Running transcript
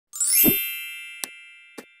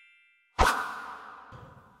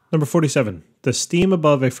Number 47. The steam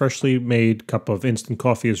above a freshly made cup of instant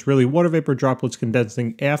coffee is really water vapor droplets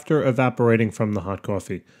condensing after evaporating from the hot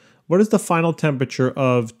coffee. What is the final temperature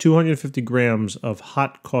of 250 grams of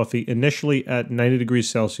hot coffee initially at 90 degrees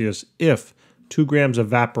Celsius if 2 grams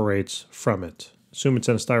evaporates from it? Assume it's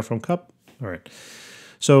in a styrofoam cup. All right.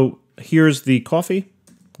 So here's the coffee,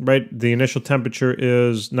 right? The initial temperature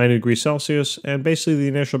is 90 degrees Celsius, and basically the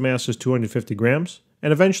initial mass is 250 grams.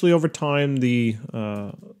 And eventually, over time,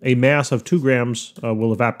 a mass of 2 grams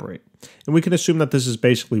will evaporate. And we can assume that this is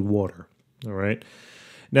basically water, all right?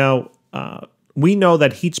 Now, we know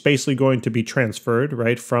that heat's basically going to be transferred,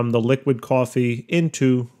 right, from the liquid coffee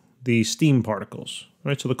into the steam particles,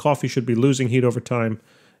 right? So the coffee should be losing heat over time,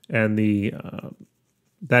 and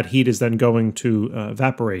that heat is then going to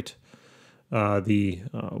evaporate the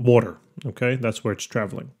water, okay? That's where it's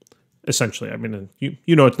traveling. Essentially, I mean,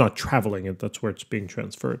 you know it's not traveling, that's where it's being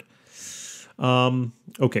transferred.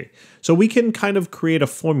 Okay, so we can kind of create a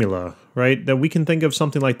formula, right, that we can think of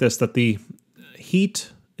something like this, that the heat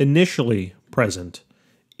initially present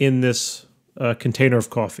in this container of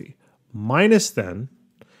coffee, minus then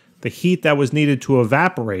the heat that was needed to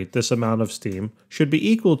evaporate this amount of steam, should be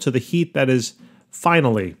equal to the heat that is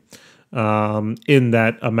finally in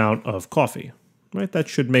that amount of coffee, right? That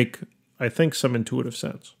should make, I think, some intuitive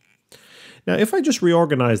sense. Now, if I just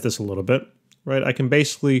reorganize this a little bit, right, I can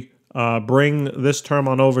basically bring this term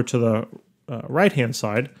on over to the right-hand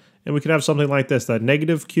side, and we can have something like this, that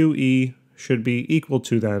negative QE should be equal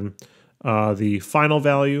to then the final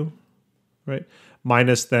value, right,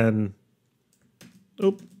 minus then,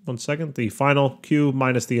 the final Q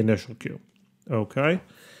minus the initial Q, okay?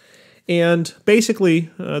 And basically,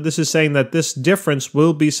 this is saying that this difference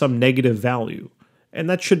will be some negative value. And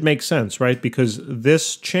that should make sense, right? Because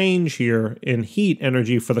this change here in heat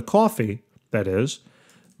energy for the coffee, that is,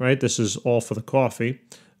 right? This is all for the coffee,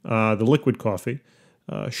 the liquid coffee,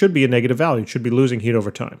 should be a negative value. It should be losing heat over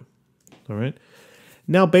time, all right?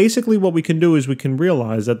 Now, basically what we can do is we can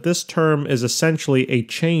realize that this term is essentially a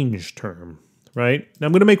change term, right? Now,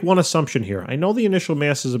 I'm going to make one assumption here. I know the initial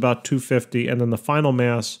mass is about 250, and then the final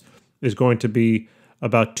mass is going to be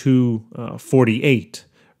about 248.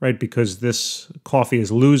 Right, because this coffee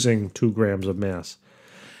is losing 2 grams of mass.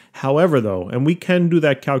 However, though, and we can do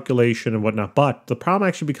that calculation and whatnot, but the problem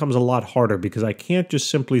actually becomes a lot harder because I can't just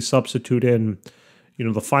simply substitute in, you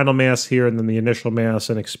know, the final mass here and then the initial mass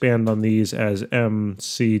and expand on these as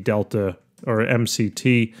MC delta or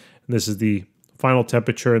MCT. And this is the final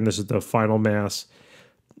temperature and this is the final mass.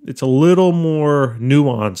 It's a little more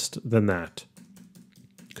nuanced than that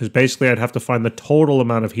because basically I'd have to find the total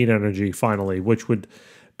amount of heat energy finally, which would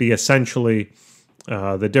be essentially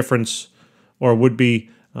the difference, or would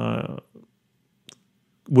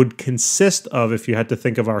consist of, if you had to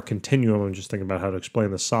think of our continuum, I'm just thinking about how to explain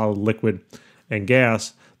the solid, liquid, and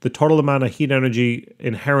gas, the total amount of heat energy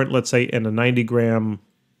inherent, let's say, in a 90 gram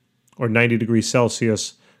or 90 degrees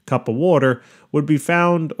Celsius cup of water would be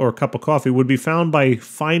found, or cup of coffee, would be found by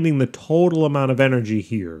finding the total amount of energy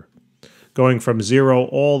here, going from 0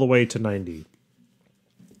 all the way to 90.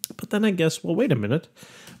 But then I guess, well, wait a minute.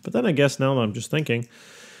 But then I guess now I'm just thinking,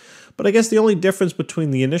 but I guess the only difference between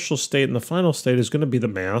the initial state and the final state is going to be the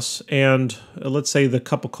mass. And let's say the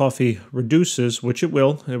cup of coffee reduces, which it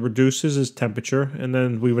will. It reduces its temperature, and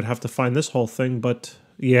then we would have to find this whole thing. But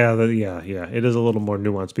yeah, it is a little more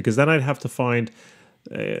nuanced because then I'd have to find,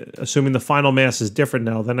 assuming the final mass is different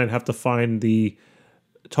now, then I'd have to find the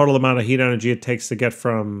total amount of heat energy it takes to get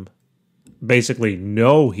from basically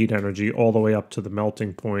no heat energy all the way up to the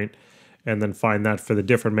melting point, and then find that for the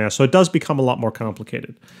different mass. So it does become a lot more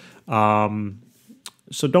complicated.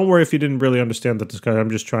 So don't worry if you didn't really understand the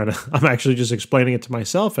discussion. I'm actually just explaining it to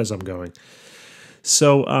myself as I'm going.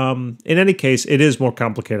 So in any case, it is more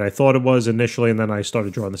complicated. I thought it was initially, and then I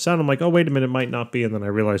started drawing this out. I'm like, oh, wait a minute, it might not be. And then I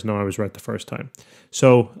realized, no, I was right the first time.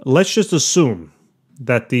 So let's just assume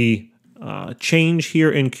that the change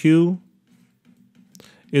here in Q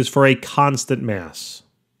is for a constant mass,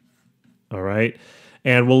 all right?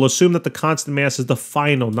 And we'll assume that the constant mass is the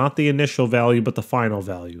final, not the initial value, but the final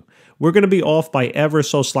value. We're going to be off by ever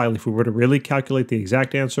so slightly. If we were to really calculate the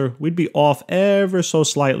exact answer, we'd be off ever so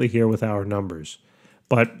slightly here with our numbers.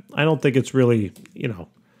 But I don't think it's really, you know,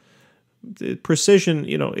 precision,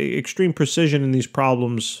 you know, extreme precision in these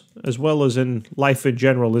problems, as well as in life in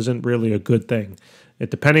general, isn't really a good thing.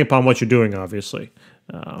 Depending upon what you're doing, obviously.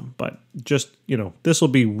 But just, you know, this will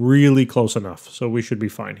be really close enough, so we should be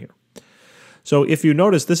fine here. So if you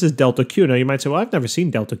notice, this is delta Q. Now you might say, well, I've never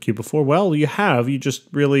seen delta Q before. Well, you have. You just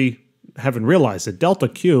really haven't realized that delta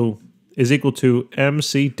Q is equal to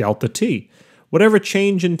MC delta T. Whatever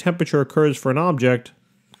change in temperature occurs for an object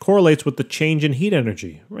correlates with the change in heat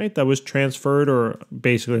energy, right? That was transferred or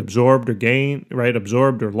basically absorbed or gained, right?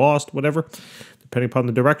 Absorbed or lost, whatever, depending upon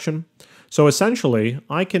the direction. So essentially,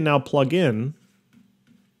 I can now plug in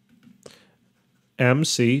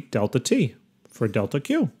MC delta T for delta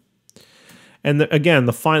Q. And again,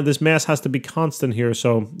 this mass has to be constant here,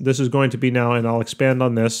 so this is going to be now, and I'll expand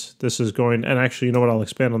on this. This is going, and actually, you know what? I'll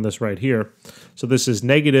expand on this right here. So this is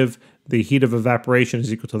negative. The heat of evaporation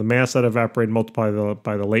is equal to the mass that evaporated multiplied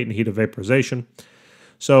by the latent heat of vaporization.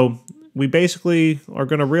 So we basically are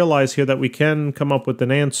going to realize here that we can come up with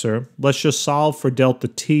an answer. Let's just solve for delta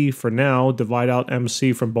T for now. Divide out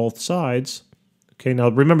MC from both sides. Okay, now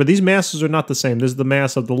remember, these masses are not the same. This is the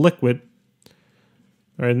mass of the liquid.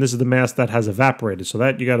 All right, and this is the mass that has evaporated. So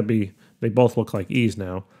that you got to be, they both look like E's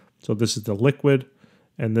now. So this is the liquid,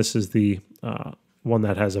 and this is the one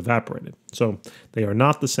that has evaporated. So they are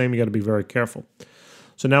not the same. You got to be very careful.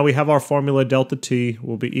 So now we have our formula. Delta T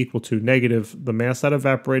will be equal to negative the mass that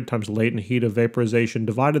evaporated times latent heat of vaporization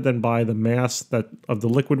divided then by the mass that of the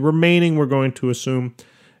liquid remaining, we're going to assume,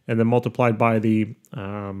 and then multiplied by the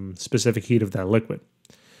specific heat of that liquid.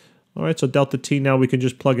 All right, so delta T, now we can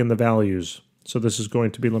just plug in the values. So this is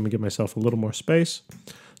going to be, let me give myself a little more space.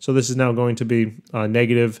 So this is now going to be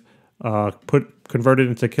negative, converted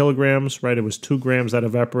into kilograms, right? It was 2 grams that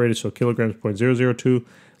evaporated, so kilograms 0.002.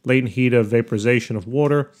 Latent heat of vaporization of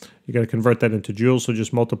water, you got to convert that into joules, so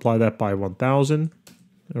just multiply that by 1,000,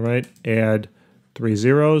 all right? Add 3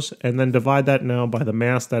 zeros, and then divide that now by the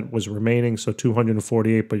mass that was remaining, so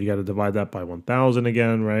 248, but you got to divide that by 1,000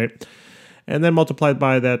 again, right? And then multiplied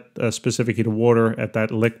by that specific heat of water at that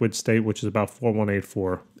liquid state, which is about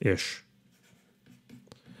 4184-ish.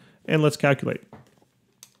 And let's calculate.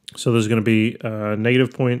 So there's going to be negative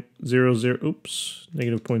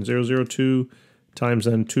 0.002 times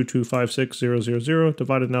then 2256000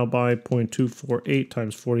 divided now by 0.248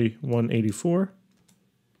 times 4184.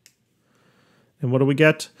 And what do we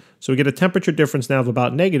get? So we get a temperature difference now of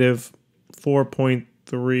about negative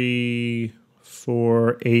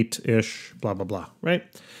 4.348-ish, blah, blah, blah, right?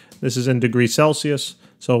 This is in degrees Celsius.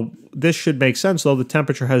 So this should make sense, though the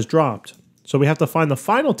temperature has dropped. So we have to find the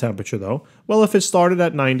final temperature, though. Well, if it started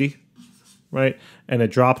at 90, right, and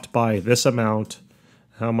it dropped by this amount,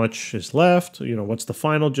 how much is left? You know, what's the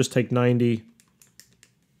final? Just take 90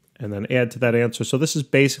 and then add to that answer. So this is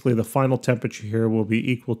basically the final temperature here will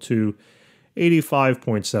be equal to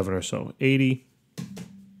 85.7 or so.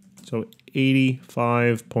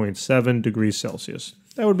 85.7 degrees Celsius.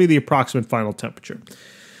 That would be the approximate final temperature. You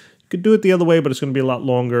could do it the other way, but it's going to be a lot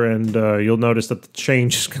longer, and you'll notice that the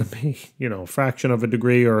change is going to be, you know, a fraction of a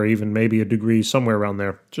degree or even maybe a degree somewhere around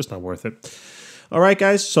there. Just not worth it. All right,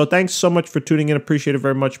 guys. So thanks so much for tuning in. Appreciate it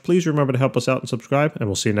very much. Please remember to help us out and subscribe, and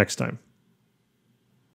we'll see you next time.